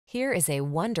Here is a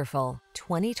wonderful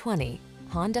 2020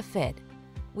 Honda Fit.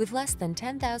 With less than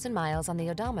 10,000 miles on the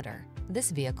odometer, this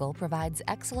vehicle provides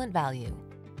excellent value.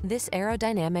 This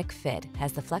aerodynamic Fit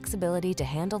has the flexibility to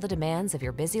handle the demands of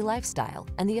your busy lifestyle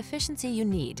and the efficiency you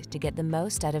need to get the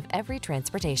most out of every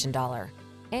transportation dollar.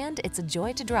 And it's a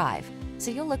joy to drive,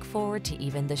 so you'll look forward to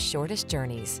even the shortest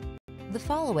journeys. The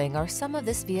following are some of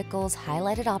this vehicle's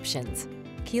highlighted options: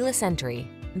 keyless entry,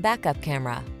 backup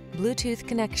camera, Bluetooth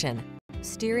connection,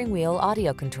 steering wheel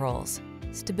audio controls,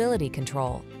 stability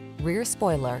control, rear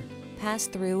spoiler,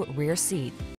 pass-through rear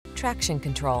seat, traction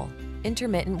control,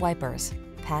 intermittent wipers,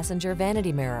 passenger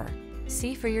vanity mirror.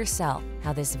 See for yourself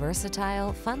how this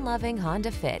versatile, fun-loving Honda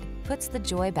Fit puts the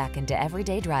joy back into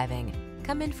everyday driving.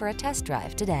 Come in for a test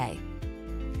drive today.